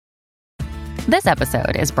This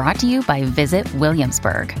episode is brought to you by Visit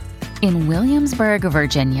Williamsburg. In Williamsburg,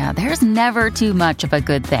 Virginia, there's never too much of a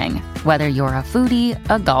good thing. Whether you're a foodie,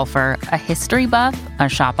 a golfer, a history buff, a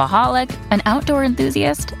shopaholic, an outdoor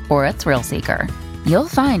enthusiast, or a thrill seeker, you'll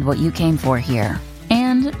find what you came for here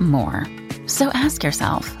and more. So ask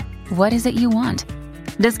yourself, what is it you want?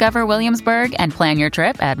 Discover Williamsburg and plan your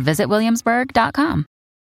trip at visitwilliamsburg.com.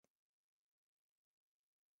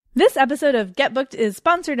 This episode of Get Booked is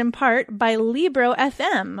sponsored in part by Libro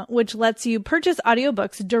FM, which lets you purchase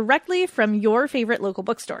audiobooks directly from your favorite local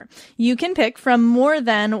bookstore. You can pick from more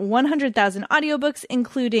than 100,000 audiobooks,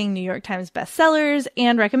 including New York Times bestsellers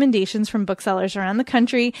and recommendations from booksellers around the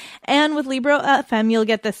country. And with Libro FM, you'll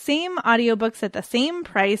get the same audiobooks at the same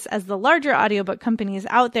price as the larger audiobook companies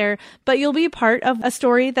out there, but you'll be part of a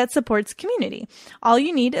story that supports community. All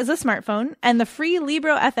you need is a smartphone and the free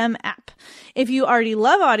Libro FM app. If you already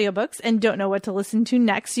love audiobooks and don't know what to listen to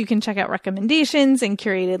next, you can check out recommendations and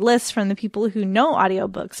curated lists from the people who know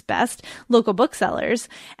audiobooks best, local booksellers.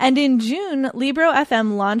 And in June, Libro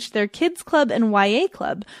FM launched their Kids Club and YA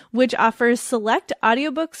Club, which offers select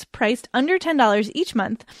audiobooks priced under $10 each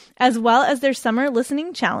month, as well as their summer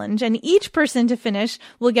listening challenge. And each person to finish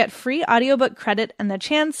will get free audiobook credit and the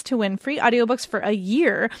chance to win free audiobooks for a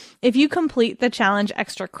year if you complete the challenge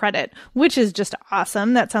extra credit, which is just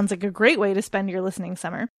awesome. That sounds like a great way to spend your listening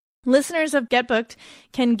summer. Listeners of Get Booked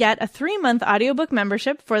can get a 3-month audiobook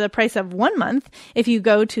membership for the price of 1 month if you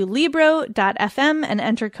go to Libro.fm and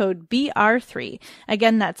enter code BR3.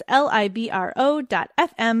 Again, that's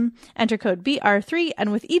LIBRO.FM. Enter code BR3,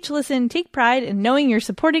 and with each listen, take pride in knowing you're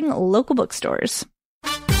supporting local bookstores.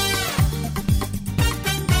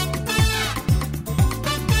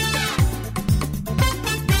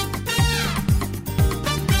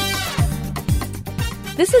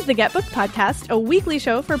 This is the Get Booked Podcast, a weekly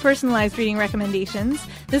show for personalized reading recommendations.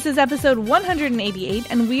 This is episode 188,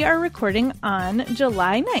 and we are recording on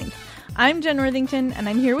July 9th. I'm Jen Worthington, and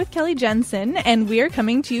I'm here with Kelly Jensen, and we are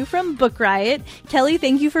coming to you from Book Riot. Kelly,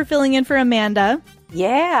 thank you for filling in for Amanda.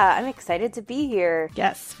 Yeah, I'm excited to be here.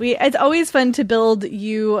 Yes, it's always fun to build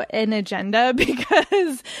you an agenda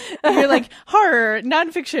because you're like, horror,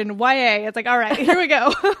 nonfiction, YA. It's like, all right, here we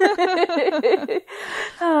go.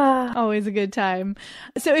 Always a good time.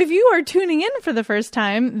 So if you are tuning in for the first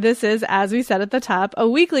time, this is, as we said at the top, a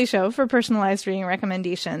weekly show for personalized reading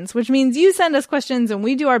recommendations, which means you send us questions and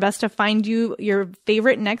we do our best to find you your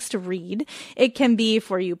favorite next read. It can be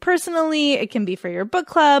for you personally, it can be for your book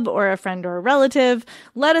club or a friend or a relative.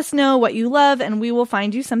 Let us know what you love and we will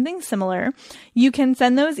find you something similar. You can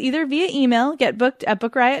send those either via email,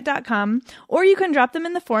 getbooked@bookriot.com, or you can drop them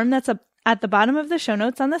in the form that's at the bottom of the show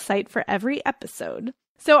notes on the site for every episode.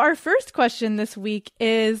 So our first question this week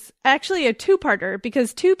is actually a two-parter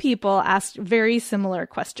because two people asked very similar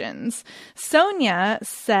questions. Sonia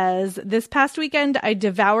says, this past weekend I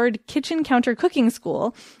devoured Kitchen Counter Cooking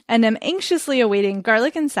School and am anxiously awaiting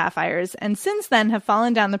Garlic and Sapphires, and since then have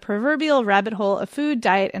fallen down the proverbial rabbit hole of food,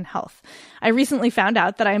 diet, and health. I recently found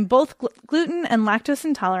out that I am both gluten and lactose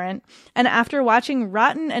intolerant, and after watching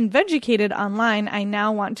Rotten and Vegucated online, I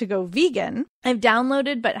now want to go vegan. I've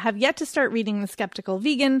downloaded but have yet to start reading The Skeptical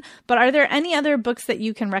Vegan, but are there any other books that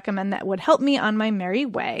you can recommend that would help me on my merry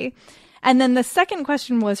way? And then the second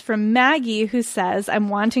question was from Maggie, who says, I'm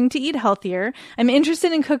wanting to eat healthier. I'm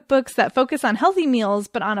interested in cookbooks that focus on healthy meals,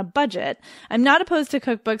 but on a budget. I'm not opposed to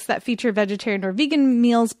cookbooks that feature vegetarian or vegan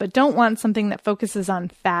meals, but don't want something that focuses on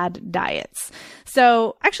fad diets.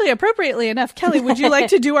 So actually, appropriately enough, Kelly, would you like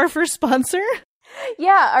to do our first sponsor?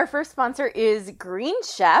 Yeah, our first sponsor is Green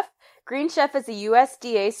Chef. Green Chef is a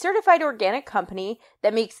USDA certified organic company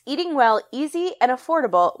that makes eating well easy and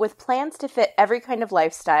affordable with plans to fit every kind of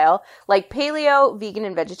lifestyle like paleo, vegan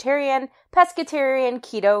and vegetarian, pescatarian,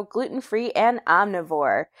 keto, gluten-free, and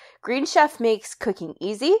omnivore. Green Chef makes cooking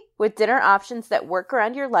easy with dinner options that work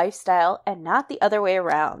around your lifestyle and not the other way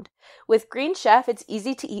around. With Green Chef, it's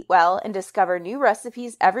easy to eat well and discover new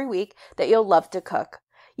recipes every week that you'll love to cook.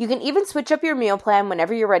 You can even switch up your meal plan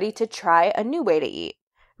whenever you're ready to try a new way to eat.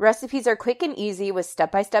 Recipes are quick and easy with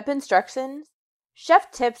step-by-step instructions, chef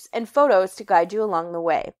tips, and photos to guide you along the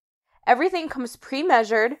way. Everything comes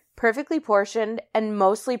pre-measured, perfectly portioned, and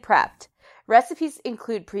mostly prepped. Recipes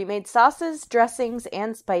include pre-made sauces, dressings,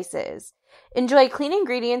 and spices. Enjoy clean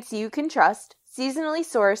ingredients you can trust, seasonally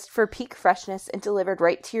sourced for peak freshness and delivered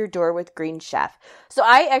right to your door with Green Chef. So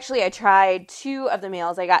I tried 2 of the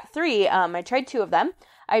meals. I got 3. I tried 2 of them.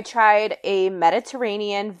 I tried a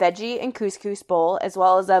Mediterranean veggie and couscous bowl, as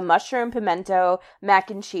well as a mushroom pimento mac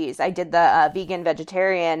and cheese. I did the vegan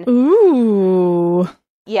vegetarian. Ooh.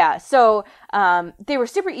 Yeah, so they were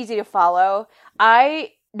super easy to follow.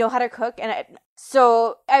 I know how to cook. And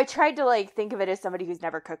so I tried to like think of it as somebody who's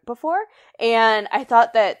never cooked before. And I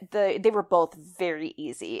thought that they were both very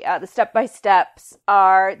easy. The step-by-steps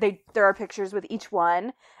there are pictures with each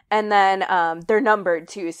one. And then they're numbered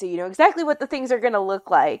too. So you know exactly what the things are going to look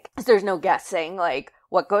like. So there's no guessing like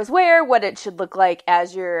what goes where, what it should look like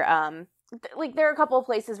as you're, like there are a couple of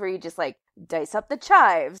places where you just like dice up the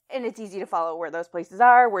chives. And it's easy to follow where those places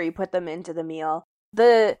are, where you put them into the meal.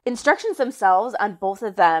 The instructions themselves on both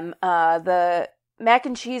of them, the mac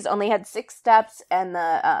and cheese only had 6 steps and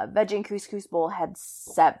the veggie and couscous bowl had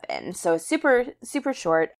 7. So super, super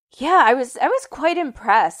short. Yeah, I was quite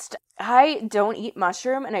impressed. I don't eat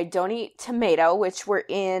mushroom and I don't eat tomato, which were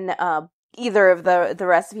in either of the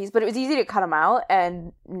recipes, but it was easy to cut them out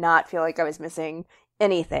and not feel like I was missing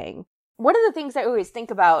anything. One of the things I always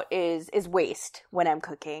think about is waste when I'm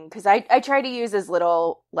cooking, because I try to use as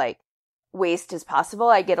little like waste as possible.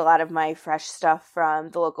 I get a lot of my fresh stuff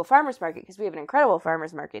from the local farmers market because we have an incredible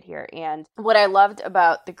farmers market here. And what I loved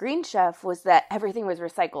about the Green Chef was that everything was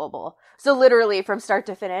recyclable. So literally from start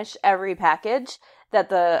to finish, every package that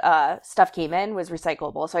the stuff came in was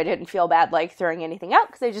recyclable. So I didn't feel bad like throwing anything out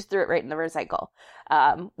because I just threw it right in the recycle,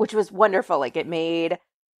 which was wonderful. Like it made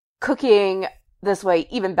cooking this way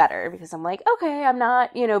even better because I'm like, okay, I'm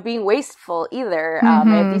not, being wasteful either. I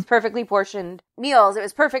have these perfectly portioned meals. It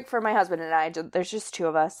was perfect for my husband and I. There's just 2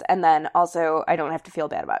 of us. And then also I don't have to feel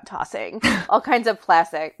bad about tossing all kinds of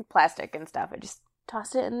plastic and stuff. I just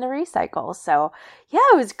tossed it in the recycle. So yeah,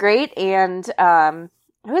 it was great. And, I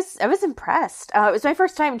was impressed. It was my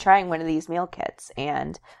first time trying one of these meal kits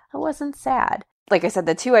and I wasn't sad. Like I said,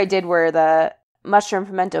 the 2 I did were the mushroom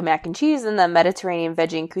pimento mac and cheese and the Mediterranean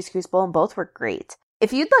veggie and couscous bowl, and both were great.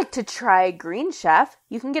 If you'd like to try Green Chef,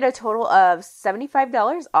 you can get a total of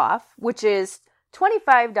 $75 off, which is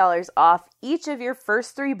 $25 off each of your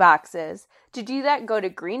first 3 boxes. To do that, go to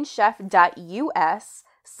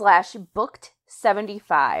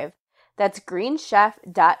greenchef.us/booked75. That's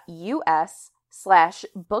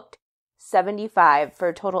greenchef.us/booked75 for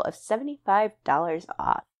a total of $75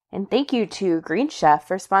 off. And thank you to Green Chef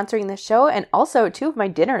for sponsoring the show and also 2 of my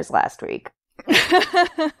dinners last week.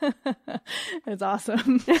 That's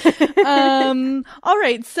awesome. All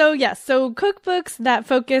right. So cookbooks that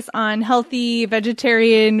focus on healthy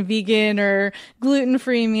vegetarian, vegan, or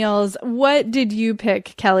gluten-free meals. What did you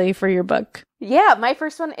pick, Kelly, for your book? Yeah, my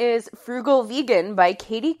first one is Frugal Vegan by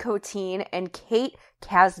Katie Coteen and Kate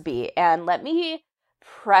Casby. And let me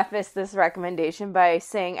preface this recommendation by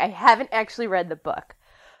saying I haven't actually read the book.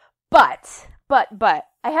 But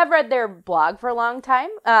I have read their blog for a long time,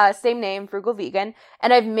 same name, Frugal Vegan,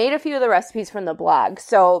 and I've made a few of the recipes from the blog.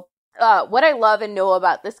 So what I love and know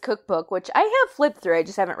about this cookbook, which I have flipped through, I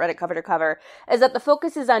just haven't read it cover to cover, is that the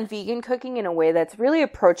focus is on vegan cooking in a way that's really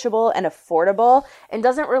approachable and affordable and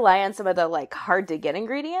doesn't rely on some of the like hard to get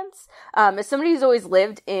ingredients. As somebody who's always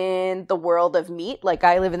lived in the world of meat, like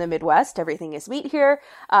I live in the Midwest, everything is meat here.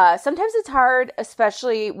 Sometimes it's hard,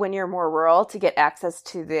 especially when you're more rural, to get access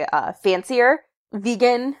to the fancier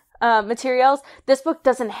vegan materials. This book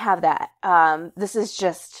doesn't have that. This is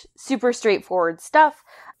just super straightforward stuff.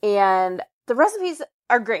 And the recipes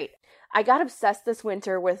are great. I got obsessed this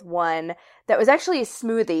winter with one that was actually a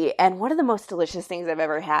smoothie and one of the most delicious things I've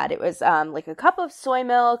ever had. It was like a cup of soy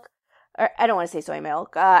milk, or I don't want to say soy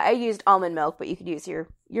milk. I used almond milk, but you could use your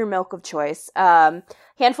milk of choice.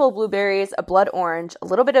 Handful of blueberries, a blood orange, a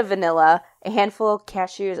little bit of vanilla, a handful of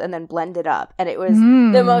cashews, and then blend it up. And it was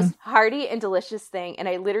the most hearty and delicious thing. And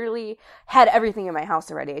I literally had everything in my house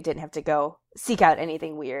already. I didn't have to go seek out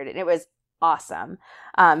anything weird. And it was awesome.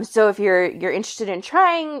 So if you're interested in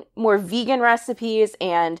trying more vegan recipes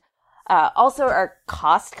and also are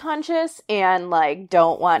cost conscious and like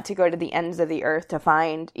don't want to go to the ends of the earth to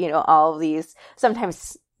find, all of these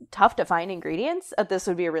sometimes tough to find ingredients, this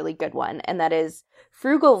would be a really good one. And that is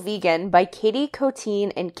Frugal Vegan by Katie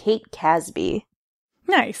Coteen and Kate Casby.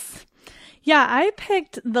 Nice. Yeah, I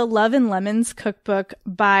picked the Love and Lemons cookbook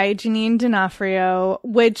by Janine D'Onofrio,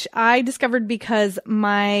 which I discovered because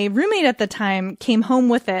my roommate at the time came home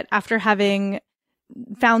with it after having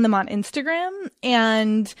found them on Instagram.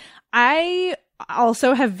 And I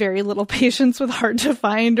also have very little patience with hard to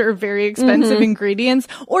find or very expensive ingredients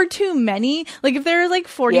or too many. Like if there are like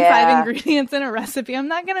 45 ingredients in a recipe, I'm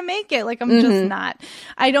not going to make it. Like I'm just not.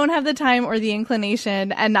 I don't have the time or the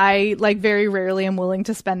inclination, and I like very rarely am willing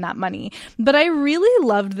to spend that money. But I really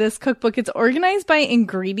loved this cookbook. It's organized by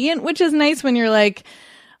ingredient, which is nice when you're like,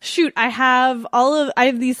 shoot, I have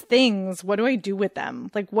these things. What do I do with them?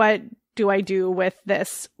 Like what do I do with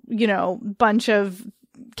this, bunch of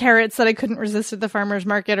carrots that I couldn't resist at the farmer's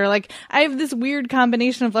market, or like I have this weird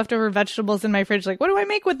combination of leftover vegetables in my fridge. Like, what do I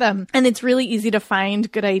make with them? And it's really easy to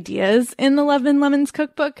find good ideas in the Love and Lemons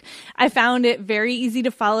cookbook. I found it very easy to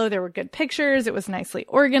follow. There were good pictures. It was nicely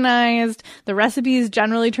organized. The recipes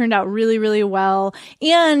generally turned out really, really well.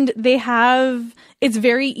 And it's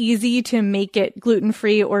very easy to make it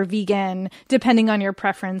gluten-free or vegan, depending on your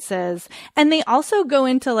preferences. And they also go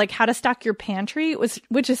into like how to stock your pantry,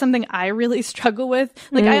 which is something I really struggle with.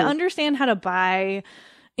 Like, I understand how to buy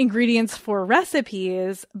ingredients for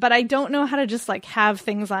recipes, but I don't know how to just like have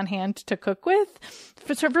things on hand to cook with.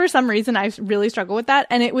 For some reason, I really struggle with that.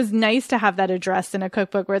 And it was nice to have that addressed in a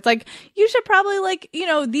cookbook where it's like, you should probably like,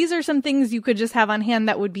 these are some things you could just have on hand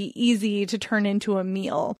that would be easy to turn into a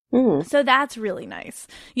meal. So that's really nice.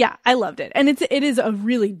 Yeah, I loved it. And it is a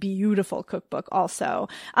really beautiful cookbook also.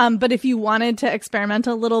 But if you wanted to experiment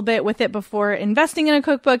a little bit with it before investing in a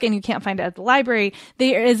cookbook and you can't find it at the library,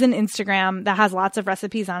 there is an Instagram that has lots of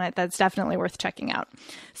recipes on it that's definitely worth checking out.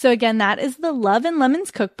 So again, that is the Love and Lemons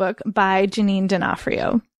cookbook by Janine D'Onofrio.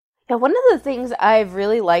 Yeah, one of the things I've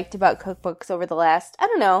really liked about cookbooks over the last,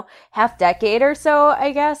 half decade or so,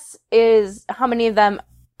 I guess, is how many of them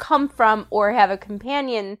come from or have a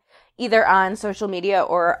companion either on social media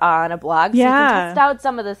or on a blog. So you can test out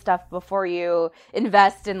some of the stuff before you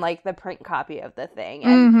invest in like the print copy of the thing.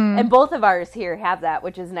 And both of ours here have that,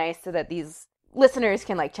 which is nice so that these listeners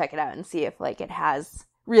can like check it out and see if like it has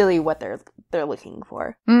really what they're looking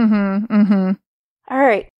for. All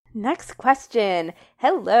right. Next question.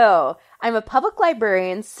 Hello. I'm a public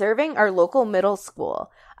librarian serving our local middle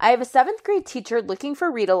school. I have a 7th grade teacher looking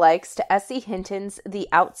for read-alikes to S.C. Hinton's The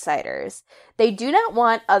Outsiders. They do not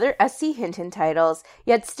want other S.C. Hinton titles,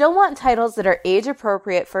 yet still want titles that are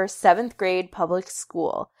age-appropriate for a 7th grade public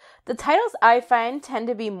school. The titles I find tend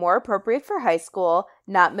to be more appropriate for high school,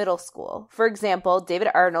 not middle school. For example, David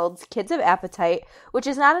Arnold's Kids of Appetite, which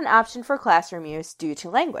is not an option for classroom use due to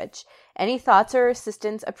language. Any thoughts or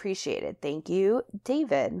assistance appreciated? Thank you,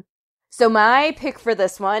 David. So my pick for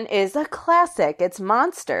this one is a classic. It's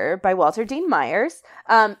Monster by Walter Dean Myers.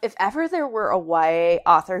 If ever there were a YA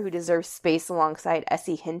author who deserves space alongside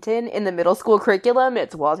S.E. Hinton in the middle school curriculum,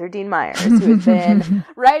 it's Walter Dean Myers, who has been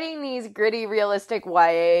writing these gritty, realistic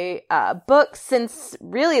YA books since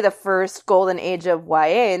really the first golden age of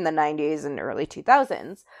YA in the 90s and early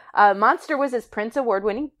 2000s. Monster was his Prince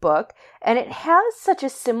Award-winning book, and it has such a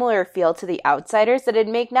similar feel to The Outsiders that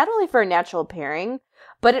it'd make not only for a natural pairing,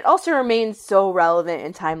 but it also remains so relevant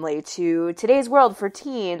and timely to today's world for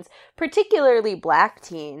teens, particularly Black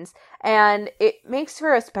teens. And it makes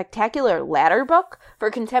for a spectacular ladder book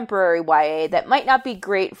for contemporary YA that might not be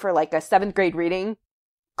great for like a 7th grade reading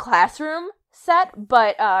classroom set,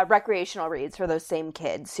 but recreational reads for those same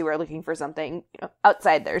kids who are looking for something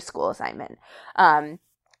outside their school assignment.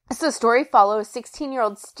 So the story follows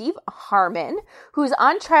 16-year-old Steve Harmon, who's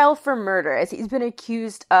on trial for murder as he's been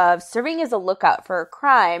accused of serving as a lookout for a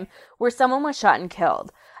crime where someone was shot and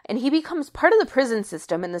killed. And he becomes part of the prison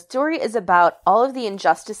system, and the story is about all of the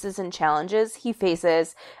injustices and challenges he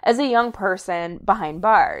faces as a young person behind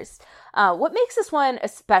bars. What makes this one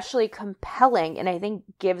especially compelling, and I think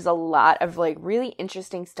gives a lot of like really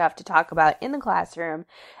interesting stuff to talk about in the classroom,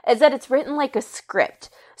 is that it's written like a script.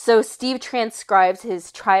 So Steve transcribes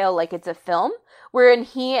his trial like it's a film, wherein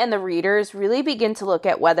he and the readers really begin to look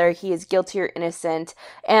at whether he is guilty or innocent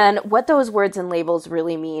and what those words and labels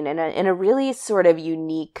really mean in a really sort of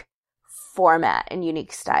unique format and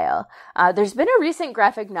unique style. There's been a recent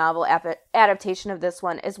graphic novel adaptation of this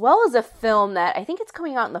one, as well as a film that I think it's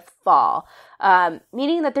coming out in the fall,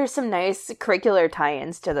 meaning that there's some nice curricular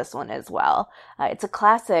tie-ins to this one as well. It's a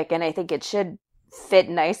classic, and I think it should fit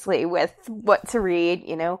nicely with what to read,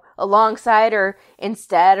 alongside or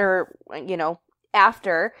instead or,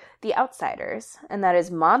 after The Outsiders. And that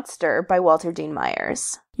is Monster by Walter Dean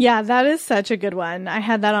Myers. Yeah, that is such a good one. I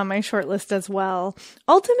had that on my short list as well.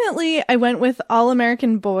 Ultimately, I went with All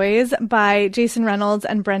American Boys by Jason Reynolds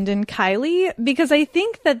and Brendan Kiley because I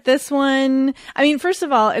think that this one, first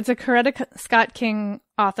of all, it's a Coretta Scott King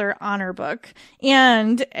author honor book,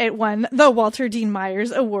 and it won the Walter Dean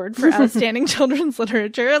Myers Award for Outstanding Children's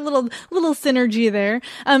Literature. A little synergy there.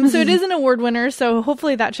 So it is an award winner, so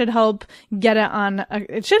hopefully that should help get it on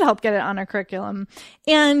a curriculum.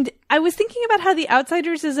 And I was thinking about how The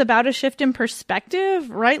Outsiders is about a shift in perspective,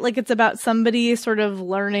 right? Like it's about somebody sort of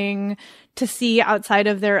learning to see outside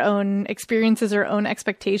of their own experiences or own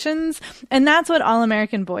expectations. And that's what All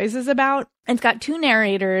American Boys is about. It's got two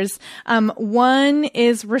narrators. One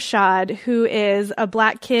is Rashad, who is a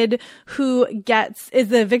black kid who is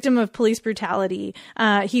the victim of police brutality.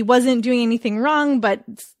 He wasn't doing anything wrong, but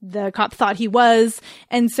the cop thought he was.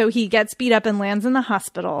 And so he gets beat up and lands in the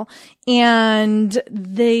hospital. And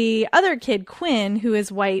the other kid, Quinn, who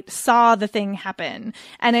is white, saw the thing happen.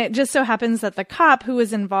 And it just so happens that the cop who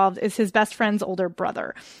was involved is his best friend's older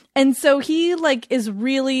brother. And so he is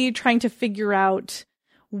really trying to figure out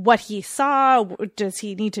what he saw. Does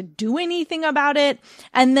he need to do anything about it?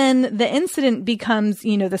 And then the incident becomes,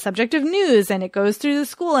 the subject of news, and it goes through the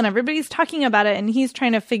school and everybody's talking about it. And he's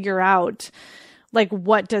trying to figure out,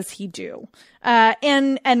 what does he do?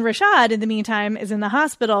 And Rashad, in the meantime, is in the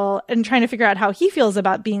hospital and trying to figure out how he feels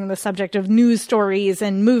about being the subject of news stories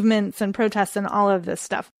and movements and protests and all of this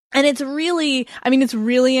stuff. And it's really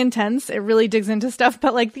intense. It really digs into stuff,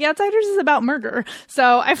 but The Outsiders is about murder.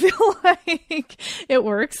 So I feel like it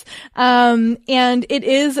works. And it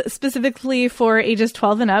is specifically for ages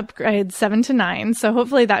 12 and up, grades 7 to 9. So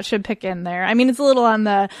hopefully that should pick in there. It's a little on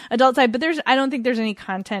the adult side, but I don't think there's any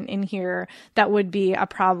content in here that would be a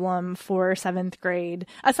problem for 7th grade,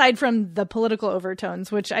 aside from the political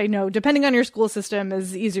overtones, which I know, depending on your school system,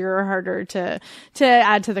 is easier or harder to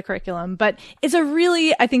add to the curriculum. But it's a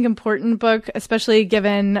really, I think, important book, especially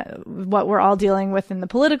given what we're all dealing with in the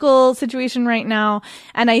political situation right now.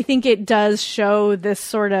 And I think it does show this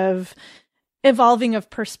sort of evolving of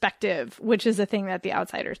perspective, which is a thing that The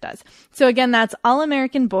Outsiders does. So again, that's All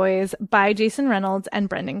American Boys by Jason Reynolds and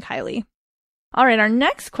Brendan Kiley. All right, our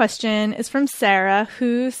next question is from Sarah,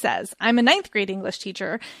 who says, I'm a 9th grade English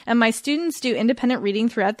teacher, and my students do independent reading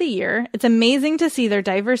throughout the year. It's amazing to see their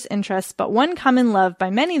diverse interests, but one common love by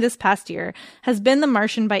many this past year has been The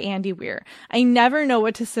Martian by Andy Weir. I never know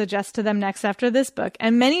what to suggest to them next after this book,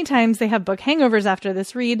 and many times they have book hangovers after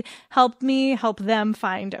this read. Help me help them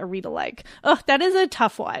find a read-alike. Oh, that is a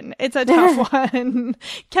tough one. It's a tough one.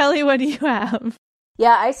 Kelly, what do you have?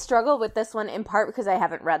 Yeah, I struggle with this one in part because I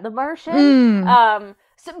haven't read The Martian.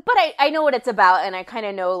 But I know what it's about, and I kind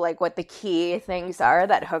of know what the key things are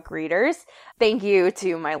that hook readers. Thank you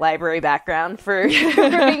to my library background for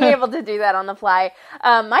being able to do that on the fly.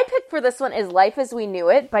 My pick for this one is Life as We Knew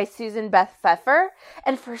It by Susan Beth Pfeffer.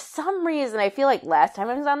 And for some reason, I feel like last time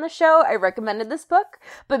I was on the show, I recommended this book,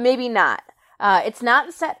 but maybe not. It's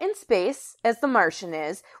not set in space as The Martian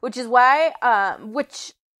is, which is why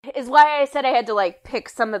I said I had to pick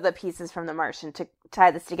some of the pieces from The Martian to tie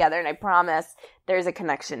this together, and I promise there's a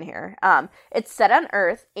connection here. It's set on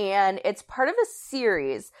Earth, and it's part of a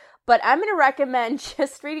series, but I'm going to recommend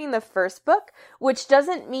just reading the first book, which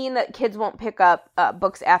doesn't mean that kids won't pick up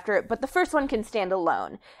books after it, but the first one can stand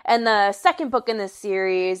alone. And the second book in this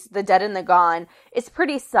series, The Dead and the Gone, is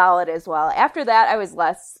pretty solid as well. After that, I was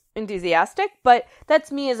less enthusiastic, but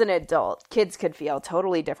that's me as an adult. Kids could feel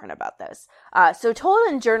totally different about this. So told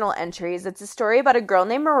in journal entries, it's a story about a girl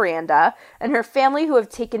named Miranda and her family who have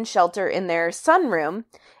taken shelter in their sunroom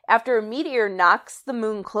after a meteor knocks the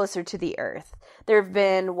moon closer to the Earth. There have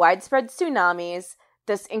been widespread tsunamis,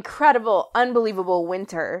 this incredible, unbelievable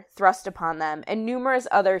winter thrust upon them, and numerous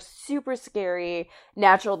other super scary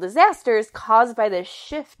natural disasters caused by this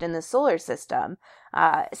shift in the solar system.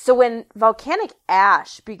 So when volcanic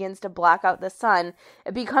ash begins to block out the sun,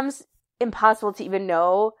 it becomes impossible to even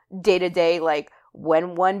know day to day,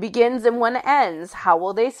 when one begins and one ends. How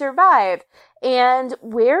will they survive? And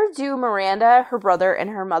where do Miranda, her brother, and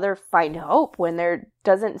her mother find hope when there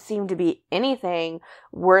doesn't seem to be anything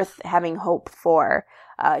worth having hope for?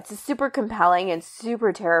 It's a super compelling and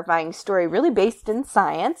super terrifying story, really based in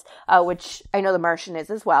science, which I know The Martian is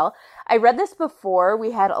as well. I read this before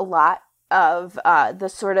we had a lot of the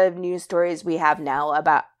sort of news stories we have now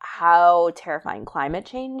about how terrifying climate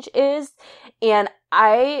change is. And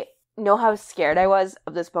I know how scared I was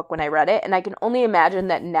of this book when I read it. And I can only imagine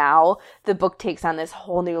that now the book takes on this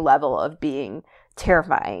whole new level of being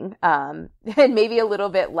terrifying. And maybe a little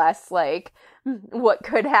bit less what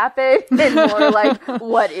could happen and more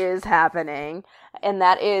what is happening. And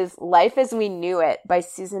that is Life as We Knew It by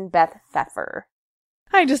Susan Beth Pfeffer.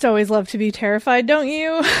 I just always love to be terrified, don't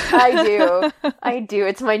you? I do.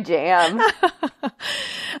 It's my jam.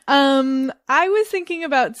 I was thinking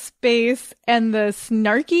about space and the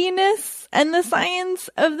snarkiness and the science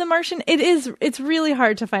of The Martian. It's really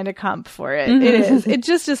hard to find a comp for it. It is. It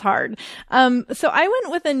just is hard. So I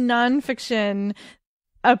went with a nonfiction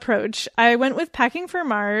approach. I went with Packing for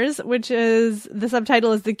Mars, which is, the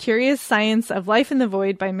subtitle is The Curious Science of Life in the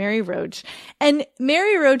Void by Mary Roach. And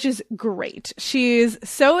Mary Roach is great. She's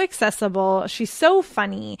so accessible. She's so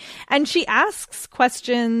funny. And she asks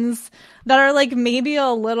questions that are like maybe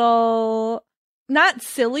a little, not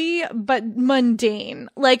silly, but mundane.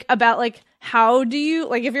 Like about like, how do you,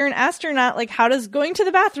 like, if you're an astronaut, like, how does going to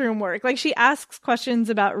the bathroom work? Like, she asks questions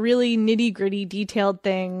about really nitty gritty, detailed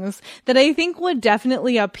things that I think would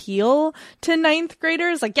definitely appeal to ninth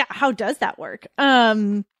graders. Like, yeah, how does that work?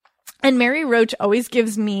 And Mary Roach always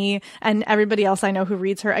gives me and everybody else I know who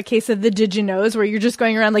reads her a case of the did you knows, where you're just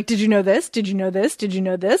going around like, did you know this? Did you know this? Did you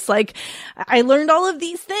know this? Like, I learned all of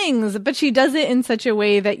these things, but she does it in such a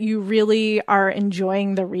way that you really are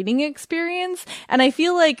enjoying the reading experience. And I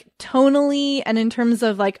feel like tonally and in terms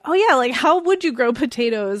of like, oh yeah, like how would you grow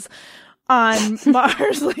potatoes on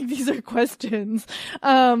Mars? Like, these are questions.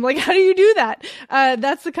 Like, how do you do that?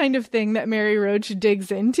 That's the kind of thing that Mary Roach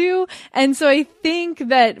digs into. And so I think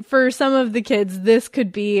that for some of the kids, this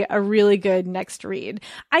could be a really good next read.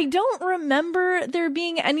 I don't remember there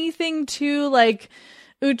being anything too like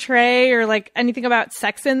outre or like anything about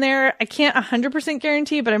sex in there. I can't 100%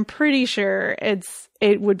 guarantee, but I'm pretty sure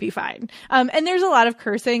it would be fine. And there's a lot of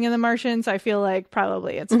cursing in The Martian, so I feel like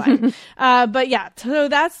probably it's fine. But yeah, so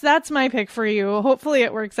that's my pick for you. Hopefully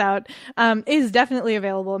it works out. Is definitely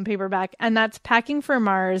available in paperback, and that's Packing for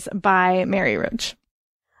Mars by Mary Roach.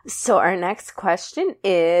 So our next question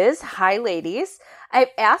is, hi ladies. I've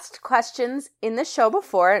asked questions in the show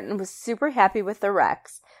before and was super happy with the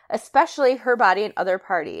recs, especially Her Body and Other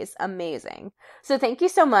Parties. Amazing. So thank you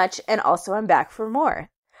so much, and also I'm back for more.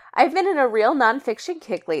 I've been in a real nonfiction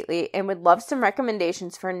kick lately and would love some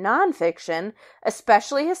recommendations for nonfiction,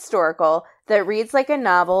 especially historical, that reads like a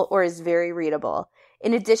novel or is very readable.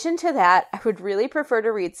 In addition to that, I would really prefer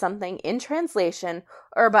to read something in translation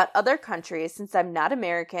or about other countries since I'm not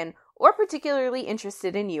American or particularly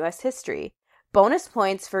interested in U.S. history. Bonus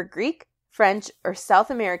points for Greek, French, or South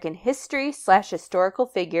American history/historical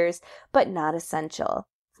figures, but not essential.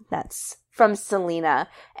 That's from Selena,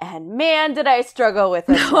 and man, did I struggle with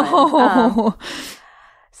this one.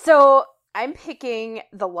 So I'm picking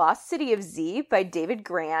The Lost City of Z by David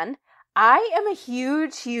Grann. I am a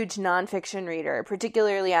huge nonfiction reader,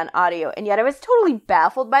 particularly on audio, and yet I was totally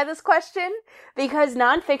baffled by this question because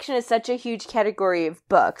nonfiction is such a huge category of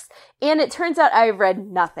books, and it turns out I've read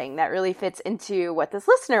nothing that really fits into what this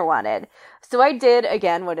listener wanted. So I did,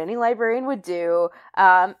 again, what any librarian would do,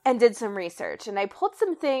 and did some research, and I pulled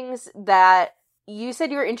some things that you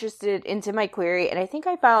said you were interested into my query, and I think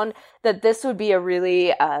I found that this would be a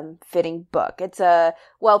really fitting book. It's a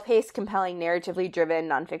well-paced, compelling, narratively driven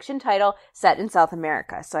nonfiction title set in South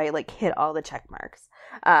America. So I hit all the check marks.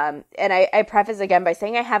 And I preface again by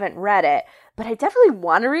saying I haven't read it, but I definitely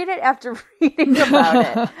want to read it after reading about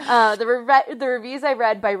it. The reviews I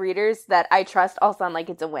read by readers that I trust all sound like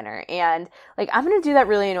it's a winner. And I'm going to do that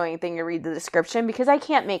really annoying thing to read the description because I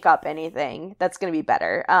can't make up anything that's going to be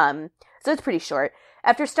better. So it's pretty short.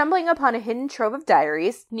 After stumbling upon a hidden trove of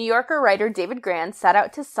diaries, New Yorker writer David Grann set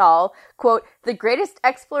out to solve, quote, the greatest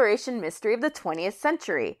exploration mystery of the 20th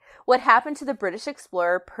century. What happened to the British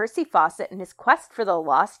explorer Percy Fawcett in his quest for the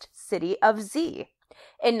lost city of Z?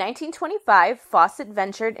 In 1925, Fawcett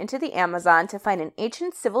ventured into the Amazon to find an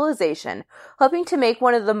ancient civilization, hoping to make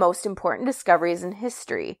one of the most important discoveries in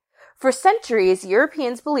history. For centuries,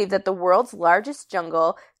 Europeans believed that the world's largest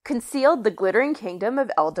jungle concealed the glittering kingdom of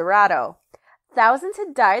El Dorado. Thousands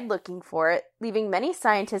had died looking for it, leaving many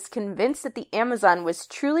scientists convinced that the Amazon was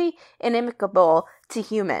truly inimical to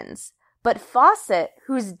humans. But Fawcett,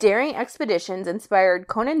 whose daring expeditions inspired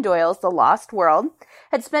Conan Doyle's The Lost World,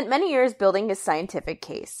 had spent many years building his scientific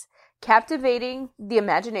case. Captivating the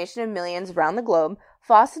imagination of millions around the globe,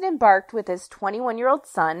 Fawcett embarked with his 21-year-old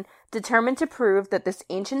son, determined to prove that this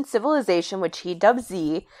ancient civilization, which he dubbed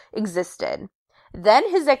Z, existed. Then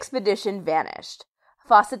his expedition vanished.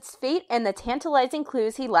 Fawcett's fate and the tantalizing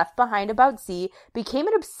clues he left behind about Z became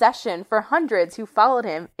an obsession for hundreds who followed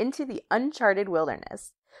him into the uncharted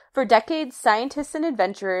wilderness. For decades, scientists and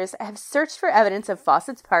adventurers have searched for evidence of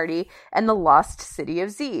Fawcett's party and the lost city of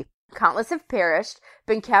Z. Countless have perished,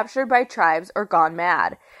 been captured by tribes, or gone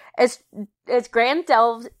mad. As Grant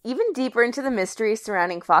delved even deeper into the mystery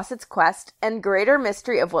surrounding Fawcett's quest and greater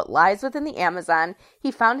mystery of what lies within the Amazon,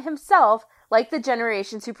 he found himself, like the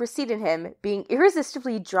generations who preceded him, being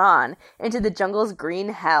irresistibly drawn into the jungle's green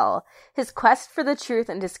hell. His quest for the truth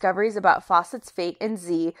and discoveries about Fawcett's fate and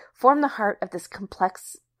Z form the heart of this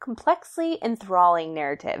complex complexly enthralling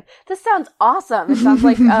narrative. This sounds awesome. It sounds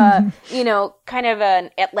like, kind of an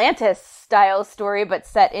Atlantis-style story, but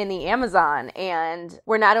set in the Amazon. And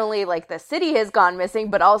where not only, like, the city has gone missing,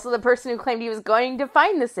 but also the person who claimed he was going to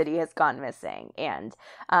find the city has gone missing. And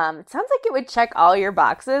it sounds like it would check all your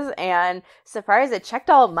boxes. And surprise, it checked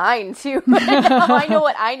all of mine, too. Now I know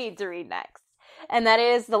what I need to read next. And that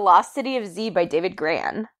is The Lost City of Z by David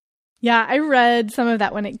Grann. Yeah, I read some of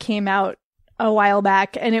that when it came out a while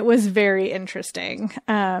back, and it was very interesting.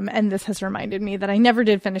 And this has reminded me that I never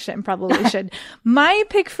did finish it and probably should. My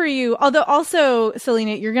pick for you, although also,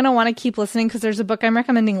 Selena, you're going to want to keep listening because there's a book I'm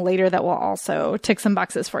recommending later that will also tick some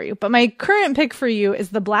boxes for you. But my current pick for you is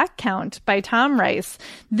The Black Count by Tom Rice.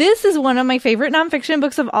 This is one of my favorite nonfiction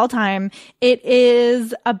books of all time. It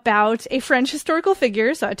is about a French historical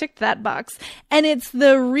figure, so I ticked that box. And it's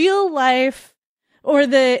the real life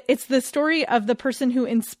it's the story of the person who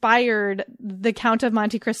inspired The Count of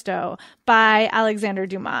Monte Cristo by Alexander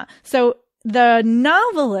Dumas. So the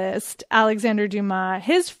novelist Alexander Dumas,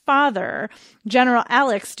 his father, General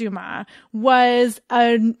Alex Dumas, was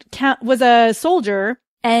a soldier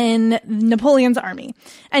in Napoleon's army.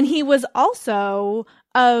 And he was also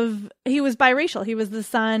he was biracial. He was the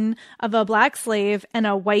son of a black slave and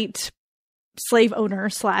a white slave owner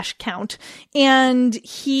 / count. And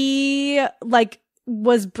he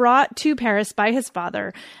was brought to Paris by his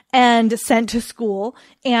father and sent to school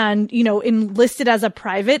and, enlisted as a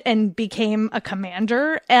private and became a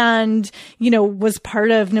commander and, was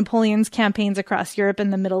part of Napoleon's campaigns across Europe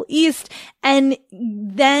and the Middle East, and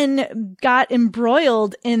then got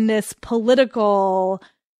embroiled in this political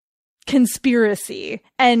conspiracy,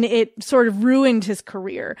 and it sort of ruined his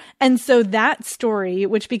career. And so that story,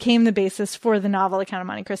 which became the basis for the novel The Count of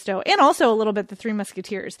Monte Cristo, and also a little bit The Three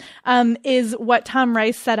Musketeers, is what Tom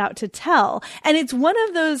Rice set out to tell. And it's one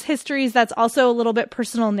of those histories that's also a little bit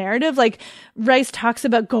personal narrative. Like, Rice talks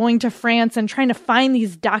about going to France and trying to find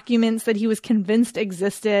these documents that he was convinced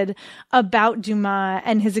existed about Dumas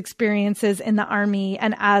and his experiences in the army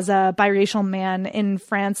and as a biracial man in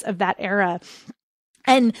France of that era.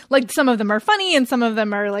 And some of them are funny and some of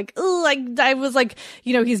them are I was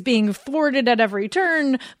he's being thwarted at every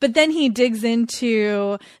turn, but then he digs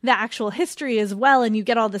into the actual history as well. And you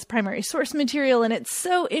get all this primary source material, and it's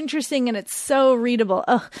so interesting and it's so readable.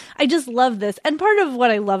 I just love this. And part of what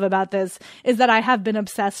I love about this is that I have been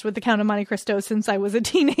obsessed with The Count of Monte Cristo since I was a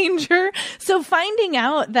teenager. So finding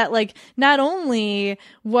out that not only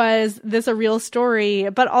was this a real story,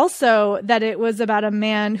 but also that it was about a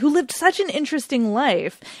man who lived such an interesting life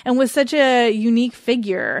and was such a unique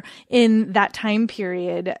figure in that time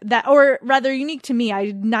period, or rather unique to me, I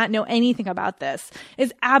did not know anything about this,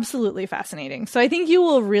 is absolutely fascinating. So I think you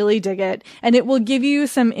will really dig it, and it will give you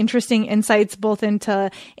some interesting insights both into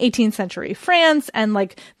 18th century France and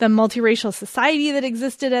the multiracial society that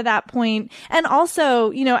existed at that point. And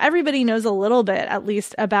also, everybody knows a little bit, at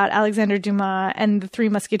least, about Alexander Dumas and the Three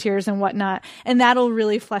Musketeers and whatnot, and that'll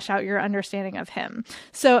really flesh out your understanding of him.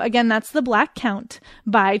 So again, that's The Black Count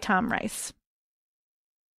by Tom Rice.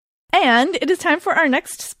 And it is time for our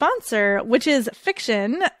next sponsor, which is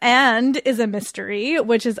fiction and is a mystery,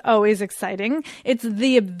 which is always exciting. It's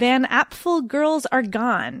The Van Apfel Girls Are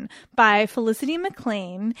Gone by Felicity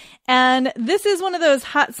McLean. And this is one of those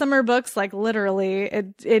hot summer books, literally,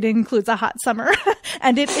 it includes a hot summer,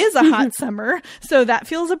 and it is a hot summer, so that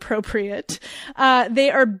feels appropriate.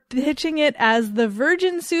 They are pitching it as The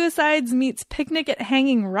Virgin Suicides meets Picnic at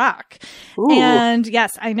Hanging Rock. Ooh. And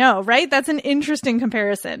yes, I know, right? That's an interesting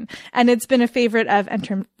comparison. And it's been a favorite of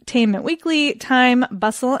Entertainment Weekly, Time,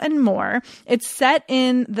 Bustle, and more. It's set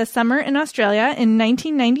in the summer in Australia in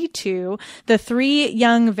 1992. The three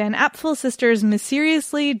young Van Apfel sisters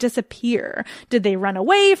mysteriously disappear. Did they run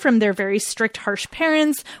away from their very strict, harsh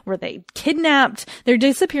parents? Were they kidnapped? Their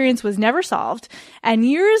disappearance was never solved. And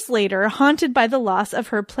years later, haunted by the loss of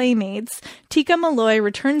her playmates, Tika Malloy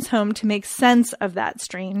returns home to make sense of that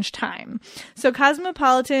strange time. So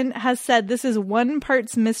Cosmopolitan has said this is 1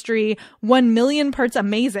 parts mystery, 1 million parts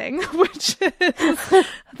amazing, which is,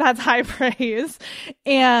 that's high praise.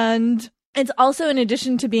 And it's also, in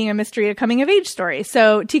addition to being a mystery, a coming-of-age story.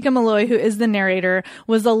 So Tika Malloy, who is the narrator,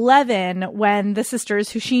 was 11 when the sisters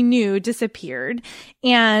who she knew disappeared.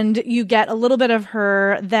 And you get a little bit of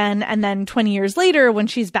her then, and then 20 years later, when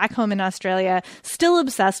she's back home in Australia, still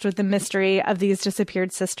obsessed with the mystery of these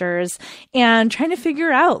disappeared sisters and trying to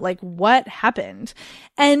figure out, what happened.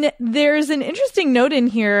 And there's an interesting note in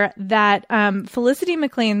here that Felicity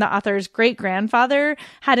McLean, the author's great-grandfather,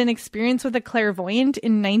 had an experience with a clairvoyant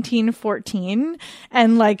in 1914.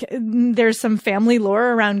 And there's some family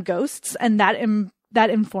lore around ghosts, and that that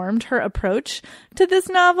informed her approach to this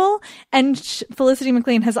novel. And Felicity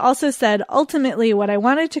McLean has also said, ultimately, what I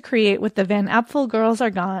wanted to create with The Van Apfel Girls Are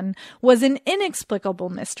Gone was an inexplicable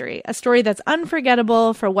mystery, a story that's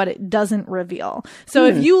unforgettable for what it doesn't reveal. So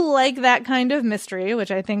if you like that kind of mystery,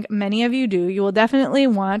 which I think many of you do, you will definitely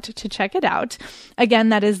want to check it out. Again,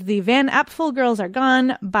 that is The Van Apfel Girls Are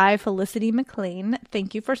Gone by Felicity McLean.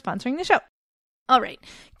 Thank you for sponsoring the show. All right.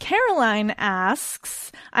 Caroline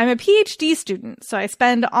asks, I'm a PhD student, so I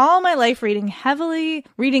spend all my life reading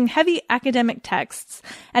heavy academic texts,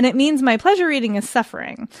 and it means my pleasure reading is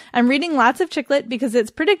suffering. I'm reading lots of chick lit because it's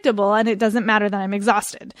predictable and it doesn't matter that I'm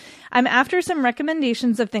exhausted. I'm after some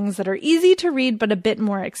recommendations of things that are easy to read but a bit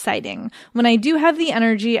more exciting. When I do have the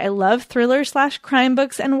energy, I love thriller/crime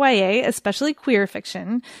books and YA, especially queer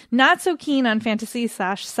fiction. Not so keen on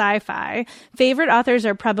fantasy/sci-fi. Favorite authors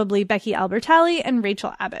are probably Becky Albertalli and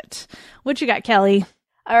Rachel Abbott. What you got, Kelly?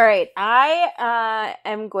 All right. I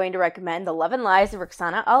am going to recommend The Love and Lies of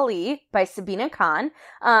Roxana Ali by Sabina Khan.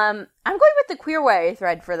 I'm going with the queer YA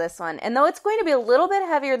thread for this one. And though it's going to be a little bit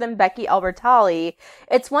heavier than Becky Albertalli,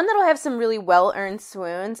 it's one that'll have some really well-earned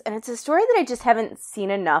swoons. And it's a story that I just haven't seen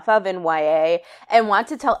enough of in YA and want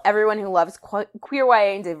to tell everyone who loves queer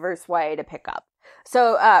YA and diverse YA to pick up.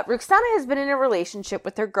 So, Roxana has been in a relationship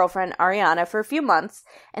with her girlfriend, Ariana, for a few months,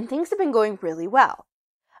 and things have been going really well.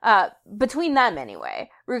 Between them, anyway.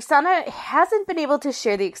 Roxana hasn't been able to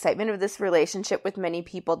share the excitement of this relationship with many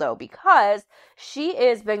people, though, because she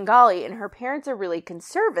is Bengali and her parents are really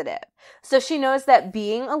conservative. So she knows that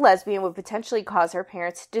being a lesbian would potentially cause her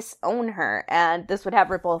parents to disown her, and this would have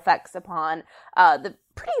ripple effects upon the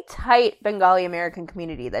pretty tight Bengali American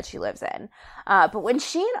community that she lives in. But when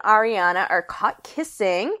she and Ariana are caught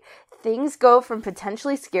kissing, things go from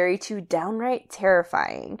potentially scary to downright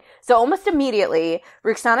terrifying. So almost immediately,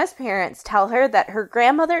 Roxana's parents tell her that her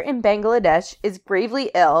grandmother in Bangladesh is gravely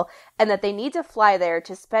ill and that they need to fly there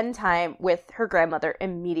to spend time with her grandmother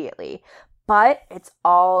immediately. But it's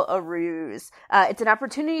all a ruse. It's an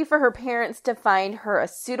opportunity for her parents to find her a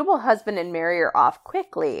suitable husband and marry her off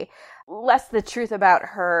quickly, lest the truth about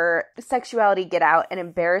her sexuality get out and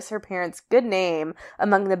embarrass her parents' good name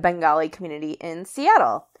among the Bengali community in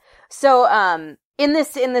Seattle. So, in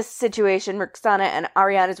this situation, Roxana and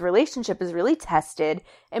Ariana's relationship is really tested,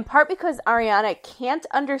 in part because Ariana can't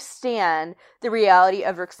understand the reality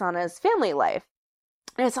of Roxana's family life.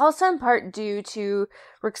 And it's also in part due to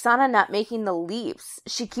Roxana not making the leaps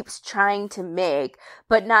she keeps trying to make,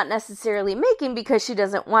 but not necessarily making because she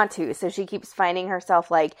doesn't want to. So she keeps finding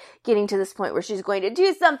herself like getting to this point where she's going to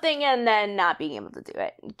do something and then not being able to do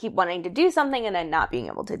it. Keep wanting to do something and then not being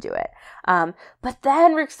able to do it. But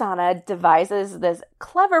then Roxana devises this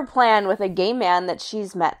clever plan with a gay man that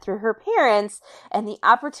she's met through her parents, and the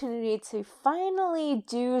opportunity to finally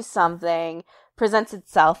do something presents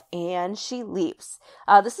itself, and she leaps.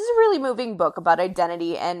 This is a really moving book about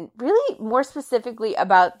identity, and really more specifically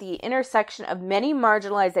about the intersection of many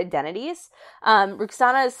marginalized identities.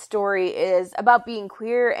 Roxana's story is about being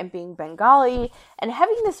queer and being Bengali and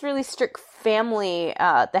having this really strict family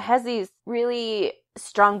that has these really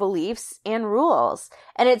strong beliefs and rules.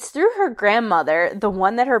 And it's through her grandmother, the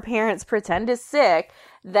one that her parents pretend is sick,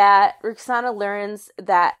 that Roxana learns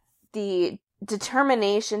that the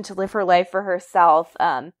determination to live her life for herself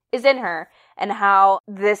is in her, and how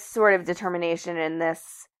this sort of determination and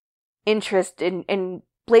this interest in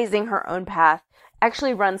blazing her own path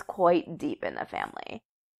actually runs quite deep in the family.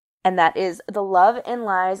 And that is The Love and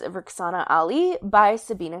Lies of Roxana Ali by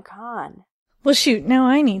Sabina Khan. Well, shoot, now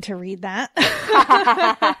I need to read that.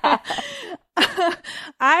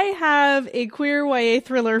 I have a queer YA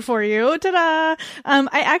thriller for you. Ta-da!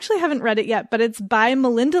 I actually haven't read it yet, but it's by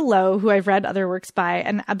Malinda Lo, who I've read other works by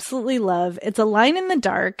and absolutely love. It's A Line in the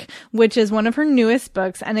Dark, which is one of her newest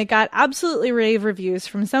books, and it got absolutely rave reviews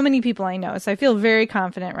from so many people I know, so I feel very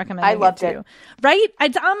confident recommending it to you. Right?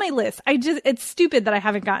 It's on my list. It's stupid that I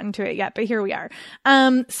haven't gotten to it yet, but here we are.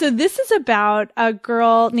 So this is about a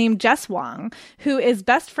girl named Jess Wong, who is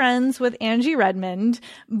best friends with Angie Redmond,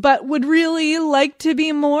 but would really like to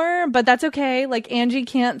be more, but that's okay. Like, Angie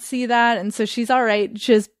can't see that, and so she's all right.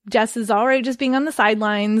 Jess is all right just being on the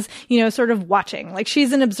sidelines, sort of watching. Like,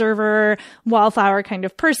 she's an observer, wallflower kind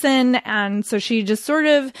of person, and so she just sort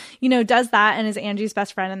of, does that and is Angie's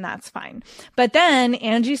best friend, and that's fine. But then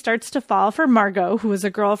Angie starts to fall for Margot, who is a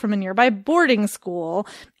girl from a nearby boarding school,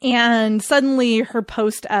 and suddenly her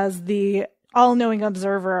post as the all-knowing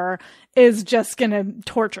observer is just going to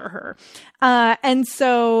torture her. And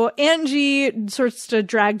so Angie starts to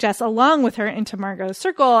drag Jess along with her into Margot's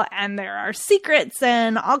circle, and there are secrets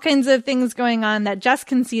and all kinds of things going on that Jess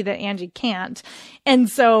can see that Angie can't. And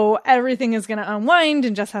so everything is going to unwind,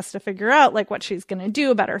 and Jess has to figure out like what she's going to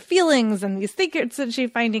do about her feelings and these secrets that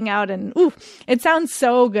she's finding out. And ooh, it sounds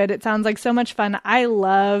so good. It sounds like so much fun. I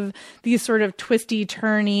love these sort of twisty,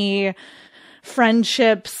 turny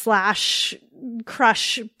friendship /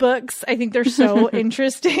 crush books. I think they're so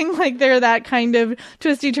interesting. Like they're that kind of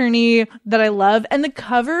twisty turny that I love. And the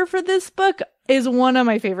cover for this book is one of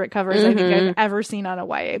my favorite covers I think I've ever seen on a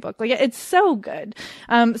YA book. Like it's so good.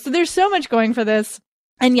 So there's so much going for this.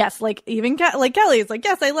 And yes, like even like Kelly's like,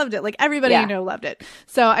 yes, I loved it. Like everybody I know loved it.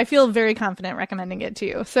 So I feel very confident recommending it to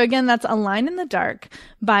you. So again, that's A Line in the Dark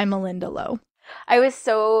by Malinda Lo. I was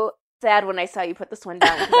so sad when I saw you put this one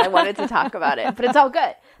down because I wanted to talk about it, but it's all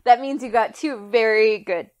good. That means you got 2 very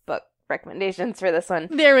good book recommendations for this one.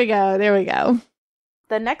 There we go. There we go.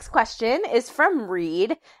 The next question is from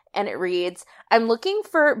Reed, and it reads, I'm looking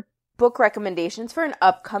for book recommendations for an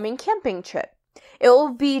upcoming camping trip. It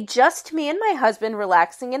will be just me and my husband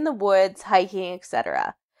relaxing in the woods, hiking,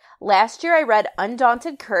 etc. Last year I read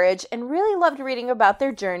Undaunted Courage and really loved reading about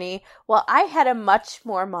their journey, while I had a much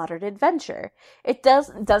more moderate adventure. It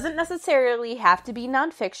doesn't necessarily have to be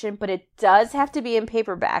nonfiction, but it does have to be in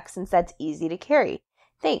paperback since that's easy to carry.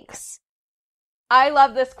 Thanks. I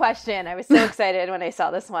love this question. I was so excited when I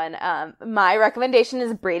saw this one. My recommendation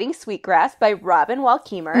is Braiding Sweetgrass by Robin Wall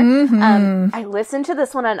Kimmerer. I listened to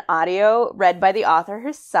this one on audio, read by the author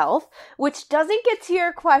herself, which doesn't get to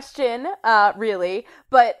your question, really,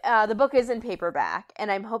 but the book is in paperback,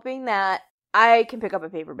 and I'm hoping that I can pick up a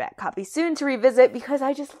paperback copy soon to revisit because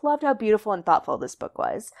I just loved how beautiful and thoughtful this book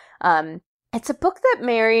was. It's a book that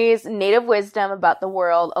marries native wisdom about the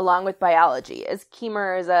world along with biology, as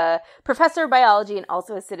Kimmerer is a professor of biology and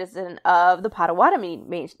also a citizen of the Potawatomi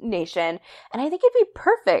Nation. And I think it'd be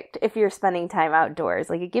perfect if you're spending time outdoors.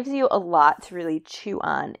 Like, it gives you a lot to really chew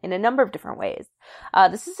on in a number of different ways.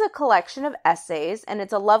 This is a collection of essays, and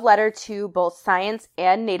it's a love letter to both science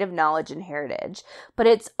and native knowledge and heritage. But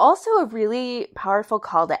it's also a really powerful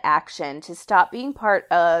call to action to stop being part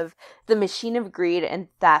of the machine of greed and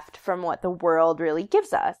theft from what the world really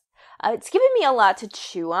gives us. It's given me a lot to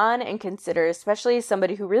chew on and consider, especially as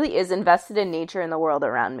somebody who really is invested in nature and the world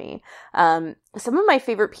around me. Some of my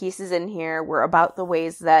favorite pieces in here were about the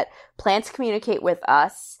ways that plants communicate with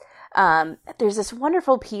us. There's this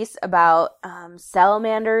wonderful piece about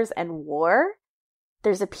salamanders and war.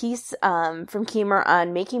 There's a piece from Kimmerer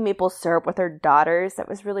on making maple syrup with her daughters that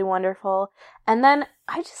was really wonderful. And then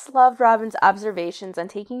I just loved Robin's observations on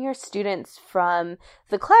taking her students from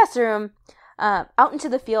the classroom out into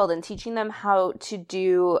the field and teaching them how to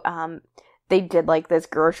do, they did like this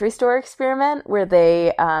grocery store experiment where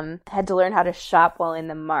they had to learn how to shop while in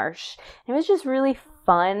the marsh. It was just really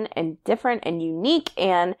fun and different and unique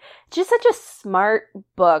and just such a smart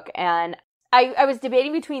book. And I was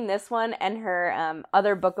debating between this one and her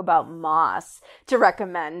other book about moss to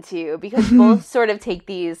recommend to you, because both sort of take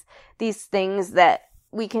these things that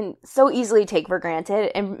we can so easily take for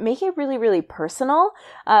granted and make it really, really personal,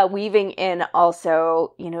 weaving in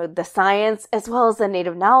also, you know, the science as well as the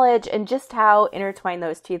native knowledge and just how intertwined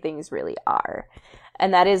those two things really are.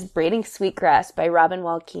 And that is Braiding Sweetgrass by Robin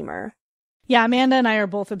Wall Kimmerer. Yeah, Amanda and I are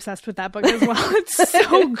both obsessed with that book as well. It's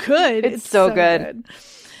so good. It's so good.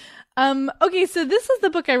 Okay, so this is the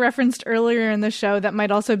book I referenced earlier in the show that might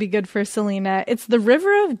also be good for Selena. It's The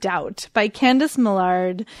River of Doubt by Candice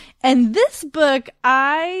Millard. And this book,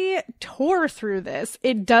 I tore through this.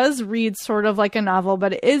 It does read sort of like a novel,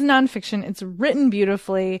 but it is nonfiction. It's written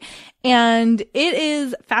beautifully, and it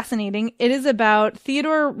is fascinating. It is about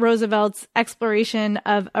Theodore Roosevelt's exploration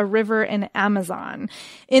of a river in the Amazon.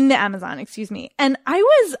 And I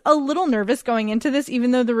was a little nervous going into this, even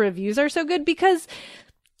though the reviews are so good, because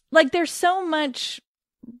like, there's so much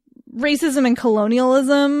racism and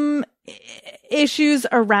colonialism issues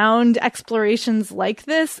around explorations like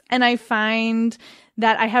this. And I find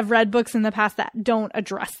that I have read books in the past that don't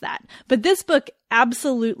address that. But this book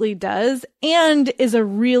absolutely does, and is a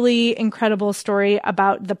really incredible story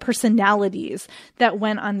about the personalities that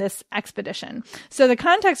went on this expedition. So the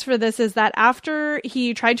context for this is that after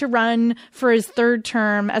he tried to run for his third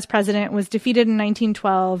term as president, was defeated in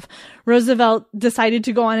 1912, Roosevelt decided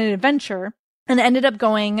to go on an adventure and ended up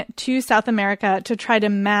going to South America to try to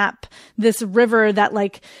map this river that,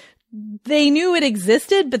 like, they knew it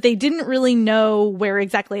existed, but they didn't really know where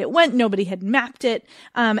exactly it went. Nobody had mapped it.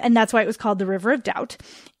 And that's why it was called the River of Doubt.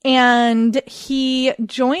 And he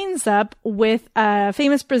joins up with a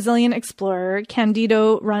famous Brazilian explorer,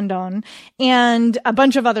 Candido Rondon, and a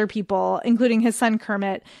bunch of other people, including his son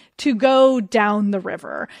Kermit, to go down the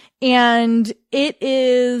river. And it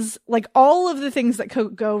is like all of the things that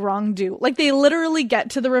could go wrong do. Like they literally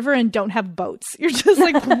get to the river and don't have boats. You're just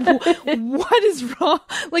like, what is wrong?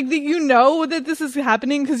 Like you know that this is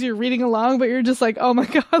happening because you're reading along, but you're just like, oh my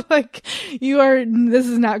God, like this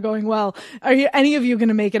is not going well. Are any of you going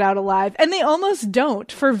to make it out alive? And they almost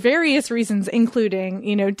don't for various reasons, including,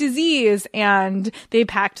 disease, and they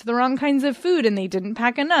packed the wrong kinds of food and they didn't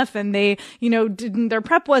pack enough, and they, their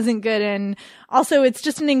prep wasn't good. And also it's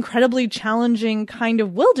just an incredibly challenging kind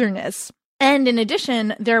of wilderness. And in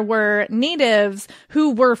addition, there were natives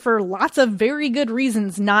who were, for lots of very good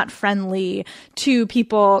reasons, not friendly to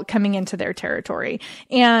people coming into their territory.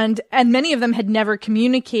 And many of them had never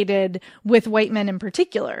communicated with white men in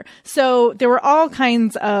particular. So there were all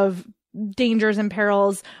kinds of dangers and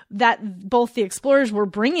perils that both the explorers were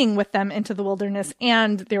bringing with them into the wilderness,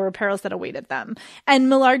 and there were perils that awaited them. And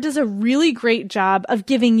Millard does a really great job of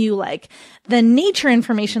giving you like the nature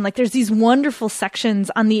information. Like there's these wonderful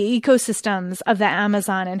sections on the ecosystems of the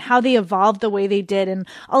Amazon and how they evolved the way they did, and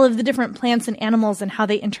all of the different plants and animals and how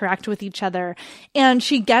they interact with each other. And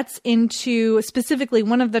she gets into specifically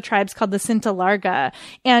one of the tribes called the Cinta Larga,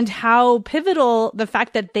 and how pivotal the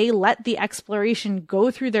fact that they let the exploration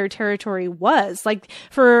go through their territory was. Like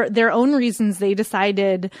for their own reasons, they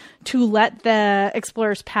decided to let the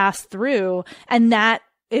explorers pass through. And that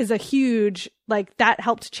is a huge, that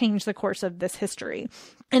helped change the course of this history.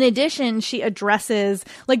 In addition, she addresses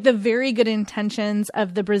the very good intentions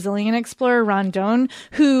of the Brazilian explorer Rondon,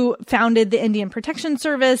 who founded the Indian Protection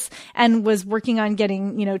Service and was working on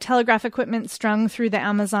getting, telegraph equipment strung through the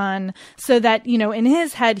Amazon so that, in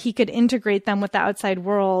his head, he could integrate them with the outside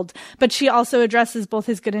world. But she also addresses both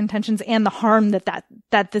his good intentions and the harm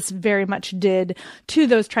that this very much did to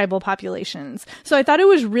those tribal populations. So I thought it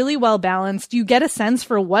was really well balanced. You get a sense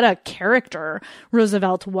for what a character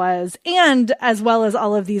Roosevelt was, and as well as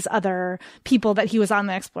all of these other people that he was on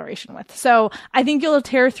the exploration with. So I think you'll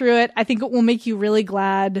tear through it. I think it will make you really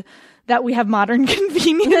glad that we have modern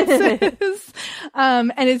conveniences.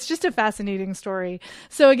 And it's just a fascinating story.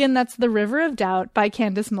 So again, that's The River of Doubt by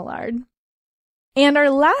Candice Millard. And our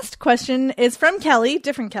last question is from Kelly,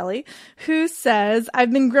 different Kelly, who says,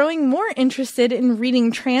 I've been growing more interested in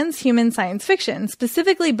reading transhuman science fiction,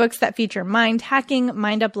 specifically books that feature mind hacking,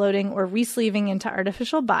 mind uploading, or resleeving into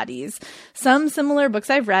artificial bodies. Some similar books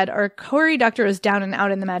I've read are Cory Doctorow's Down and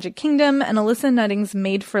Out in the Magic Kingdom and Alyssa Nutting's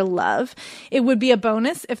Made for Love. It would be a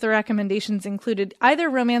bonus if the recommendations included either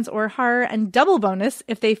romance or horror, and double bonus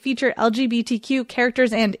if they feature LGBTQ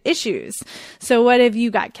characters and issues. So what have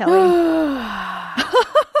you got, Kelly?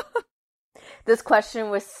 This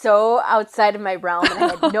question was so outside of my realm, and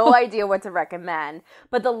I had no idea what to recommend.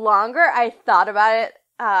 But the longer I thought about it,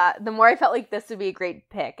 the more I felt like this would be a great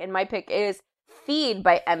pick. And my pick is Feed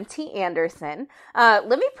by M.T. Anderson. Let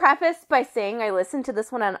me preface by saying I listened to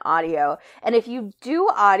this one on audio. And if you do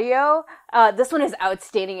audio, this one is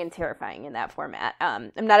outstanding and terrifying in that format.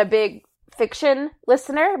 I'm not a big fiction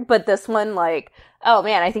listener, but this one, oh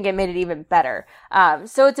man, I think it made it even better.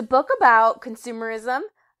 So it's a book about consumerism,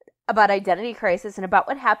 about identity crisis, and about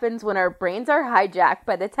what happens when our brains are hijacked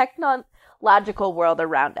by the technological world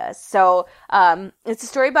around us. So it's a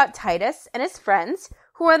story about Titus and his friends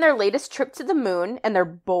who are on their latest trip to the moon, and they're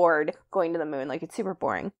bored going to the moon. It's super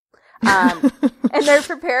boring. And they're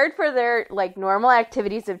prepared for their normal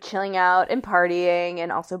activities of chilling out and partying and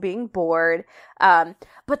also being bored.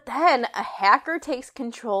 But then a hacker takes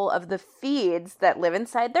control of the feeds that live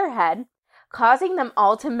inside their head, causing them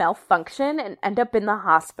all to malfunction and end up in the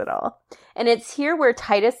hospital. And it's here where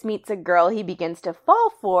Titus meets a girl he begins to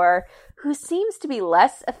fall for, who seems to be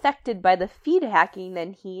less affected by the feed hacking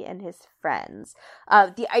than he and his friends.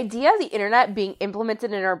 The idea of the internet being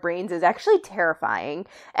implemented in our brains is actually terrifying.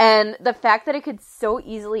 And the fact that it could so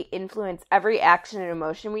easily influence every action and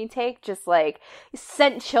emotion we take just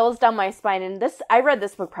sent chills down my spine. And I read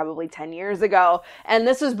this book probably 10 years ago. And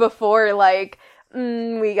this was before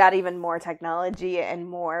we got even more technology and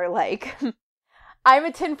more I'm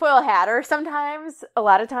a tinfoil hatter sometimes, a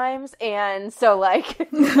lot of times, and so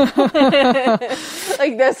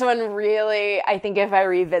this one really, I think if I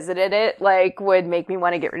revisited it, would make me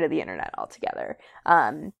want to get rid of the internet altogether.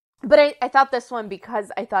 But I thought this one,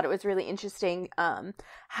 because I thought it was really interesting,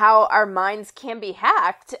 how our minds can be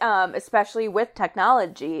hacked, especially with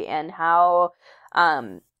technology, and how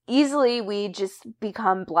easily we just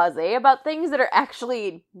become blasé about things that are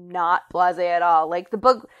actually not blasé at all. Like, the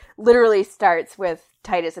book literally starts with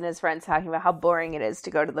Titus and his friends talking about how boring it is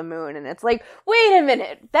to go to the moon, and it's like, wait a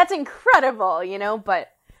minute, that's incredible, you know, but,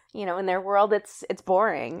 you know, in their world, it's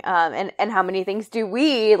boring. And how many things do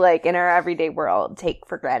we, like, in our everyday world take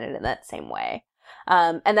for granted in that same way?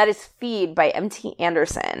 And that is Feed by M.T.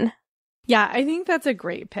 Anderson. Yeah, I think that's a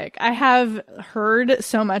great pick. I have heard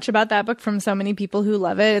so much about that book from so many people who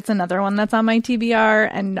love it. It's another one that's on my TBR,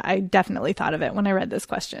 and I definitely thought of it when I read this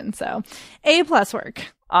question. So, A+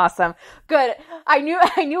 work. Awesome. Good. I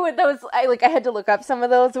knew what those, I had to look up some of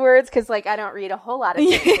those words because, like, I don't read a whole lot of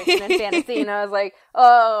fiction and fantasy, and I was like,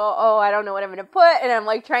 oh, I don't know what I'm going to put, and I'm,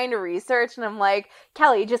 like, trying to research, and I'm like,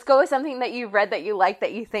 Kelly, just go with something that you've read that you like,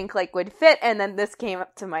 that you think, like, would fit, and then this came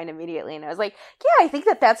up to mind immediately, and I was like, yeah, I think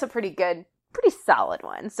that's a pretty solid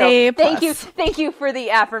one. So A+. Thank you for the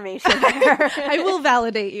affirmation there. I will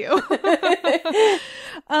validate you.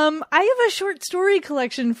 I have a short story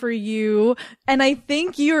collection for you, and I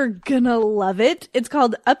think you're gonna love it. It's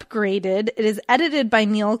called Upgraded. It is edited by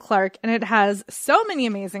Neil Clark, and it has so many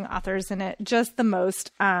amazing authors in it. Just the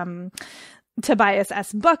most. Tobias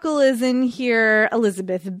S. Buckle is in here,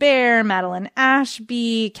 Elizabeth Bear, Madeline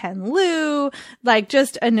Ashby, Ken Liu, like,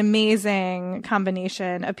 just an amazing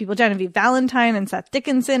combination of people. Genevieve Valentine and Seth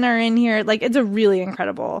Dickinson are in here. Like, it's a really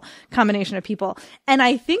incredible combination of people. And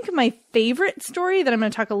I think my favorite story that I'm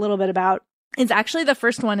going to talk a little bit about is actually the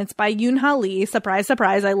first one. It's by Yoon Ha Lee. Surprise,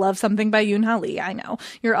 surprise. I love something by Yoon Ha Lee. I know.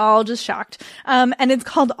 You're all just shocked. And it's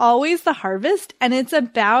called Always the Harvest. And it's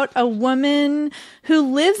about a woman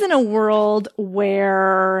who lives in a world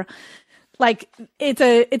where, like, it's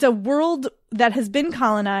a world that has been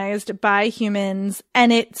colonized by humans,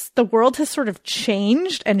 and the world has sort of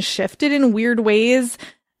changed and shifted in weird ways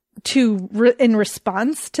in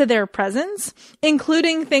response to their presence,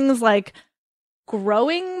 including things like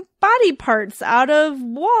growing body parts out of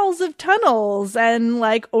walls of tunnels and,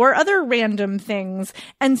 like, or other random things.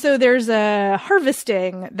 And so there's a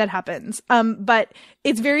harvesting that happens. But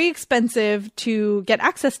it's very expensive to get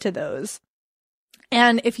access to those.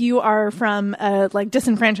 And if you are from a, like,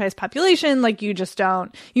 disenfranchised population, like, you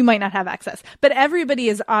might not have access. But everybody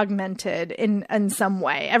is augmented in some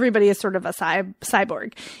way. Everybody is sort of a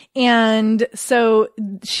cyborg. And so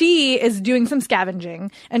she is doing some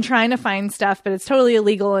scavenging and trying to find stuff, but it's totally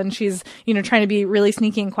illegal. And she's, trying to be really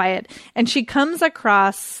sneaky and quiet. And she comes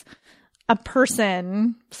across a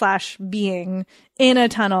person / being in a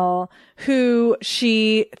tunnel who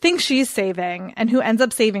she thinks she's saving and who ends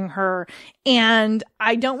up saving her. And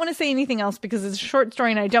I don't want to say anything else because it's a short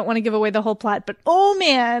story and I don't want to give away the whole plot, but oh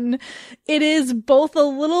man, it is both a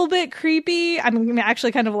little bit creepy. I mean,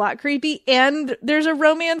 actually kind of a lot creepy, and there's a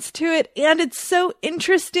romance to it. And it's so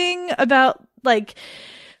interesting about, like,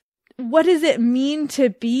 what does it mean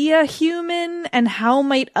to be a human, and how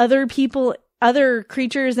might other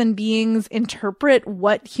creatures and beings interpret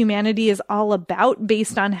what humanity is all about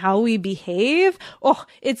based on how we behave. Oh,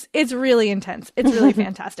 it's really intense. It's really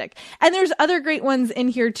fantastic. And there's other great ones in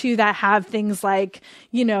here too that have things like,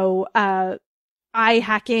 eye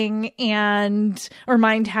hacking or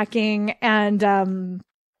mind hacking and,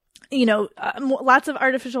 lots of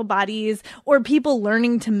artificial bodies, or people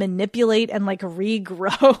learning to manipulate and, like,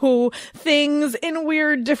 regrow things in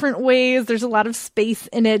weird different ways. There's a lot of space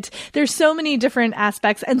in it. There's so many different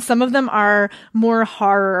aspects, and some of them are more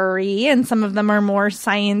horror-y and some of them are more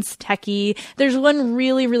science techy. There's one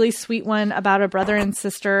really, really sweet one about a brother and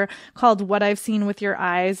sister called What I've Seen with Your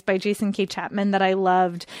Eyes by Jason K. Chapman that I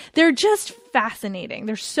loved. They're just fascinating.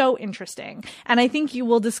 They're so interesting. And I think you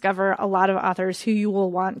will discover a lot of authors who you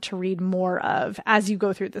will want to read more of as you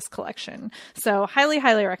go through this collection. So highly,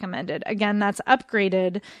 highly recommended. Again, that's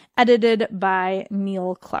Upgraded, edited by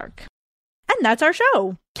Neil Clark. And that's our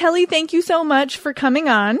show. Kelly, thank you so much for coming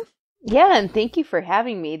on. Yeah, and thank you for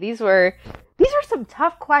having me. These are some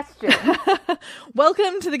tough questions.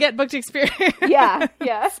 Welcome to the Get Booked experience. Yeah.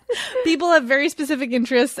 People have very specific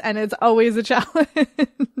interests, and it's always a challenge.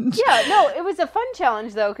 Yeah, no, it was a fun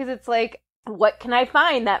challenge, though, because it's like, what can I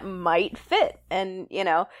find that might fit? And,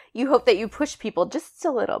 you hope that you push people just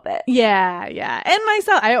a little bit. Yeah. And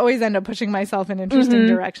myself, I always end up pushing myself in interesting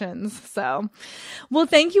directions. So, well,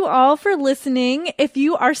 thank you all for listening. If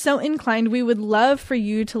you are so inclined, we would love for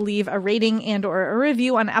you to leave a rating and or a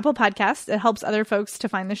review on Apple Podcasts. It helps other folks to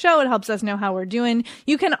find the show. It helps us know how we're doing.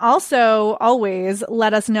 You can also always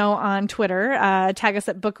let us know on Twitter, tag us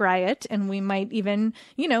at Book Riot, and we might even,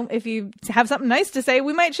 if you have something nice to say,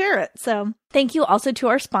 we might share it. So Thank you also to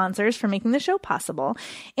our sponsors for making the show possible.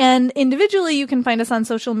 And individually, you can find us on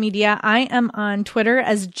social media. I am on Twitter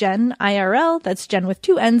as Jen IRL. That's Jen with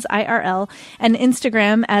 2 N's, IRL. And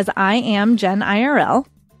Instagram as I am Jen IRL.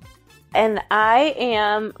 And I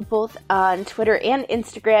am both on Twitter and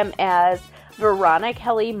Instagram as Verona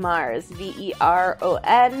Kelly Mars,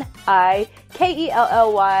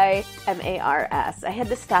 VeroniKellyMars. I had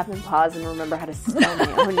to stop and pause and remember how to spell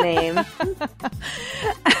my own name.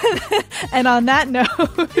 And on that note,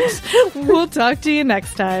 we'll talk to you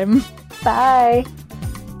next time. Bye.